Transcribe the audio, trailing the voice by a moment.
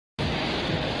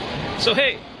So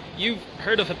hey, you've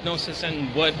heard of hypnosis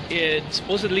and what it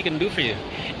supposedly can do for you.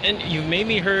 And you've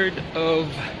maybe heard of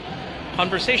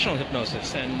conversational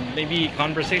hypnosis and maybe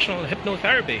conversational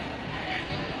hypnotherapy.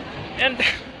 And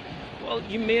well,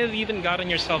 you may have even gotten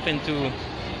yourself into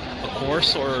a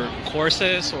course or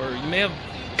courses, or you may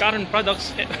have gotten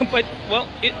products, but well,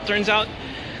 it turns out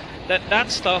that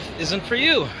that stuff isn't for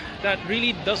you. That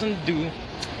really doesn't do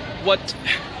what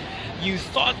you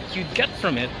thought you'd get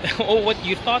from it, or what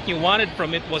you thought you wanted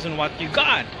from it wasn't what you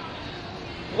got.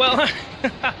 Well,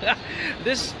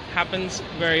 this happens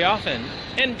very often.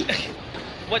 And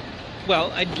what,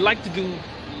 well, I'd like to do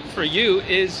for you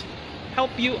is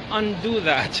help you undo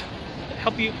that.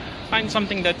 Help you find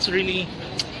something that's really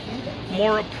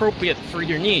more appropriate for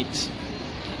your needs.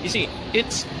 You see,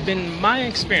 it's been my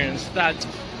experience that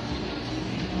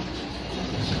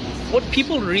what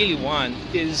people really want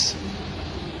is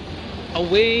a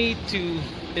way to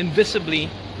invisibly,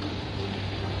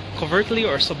 covertly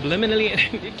or subliminally,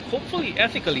 and hopefully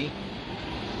ethically,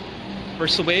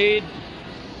 persuade,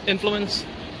 influence,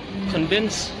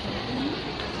 convince,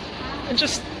 and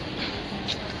just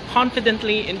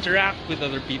confidently interact with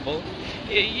other people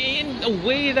in a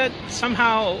way that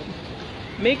somehow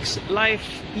makes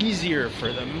life easier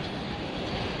for them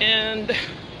and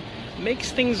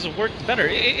makes things work better.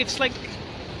 It's like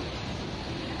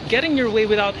getting your way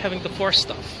without having to force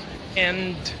stuff,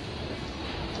 and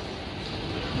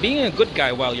being a good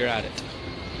guy while you're at it.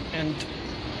 And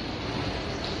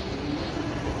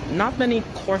not many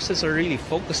courses are really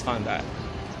focused on that.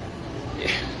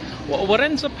 What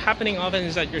ends up happening often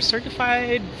is that you're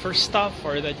certified for stuff,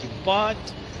 or that you bought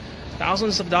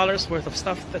thousands of dollars worth of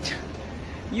stuff that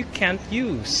you can't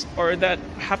use, or that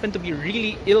happen to be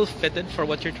really ill-fitted for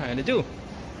what you're trying to do.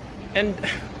 And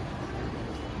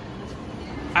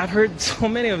I've heard so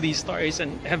many of these stories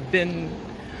and have been,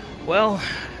 well,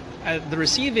 at the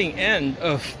receiving end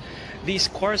of these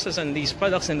courses and these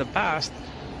products in the past.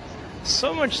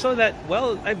 So much so that,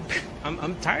 well,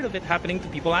 I'm tired of it happening to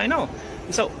people I know.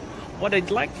 And so what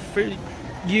I'd like for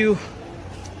you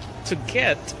to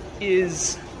get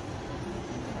is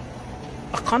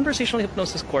a conversational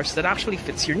hypnosis course that actually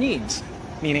fits your needs.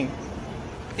 Meaning,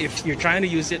 if you're trying to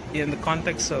use it in the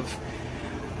context of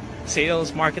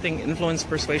sales, marketing, influence,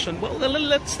 persuasion, well,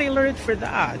 let's tailor it for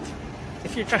that.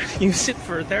 If you're trying to use it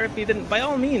for therapy, then by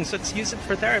all means, let's use it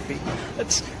for therapy.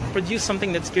 Let's produce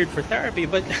something that's geared for therapy,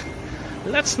 but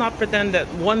let's not pretend that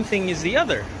one thing is the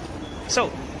other.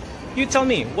 So, you tell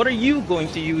me, what are you going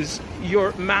to use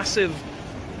your massive,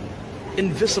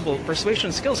 invisible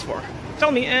persuasion skills for?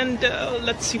 Tell me, and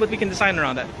let's see what we can design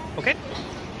around that, okay?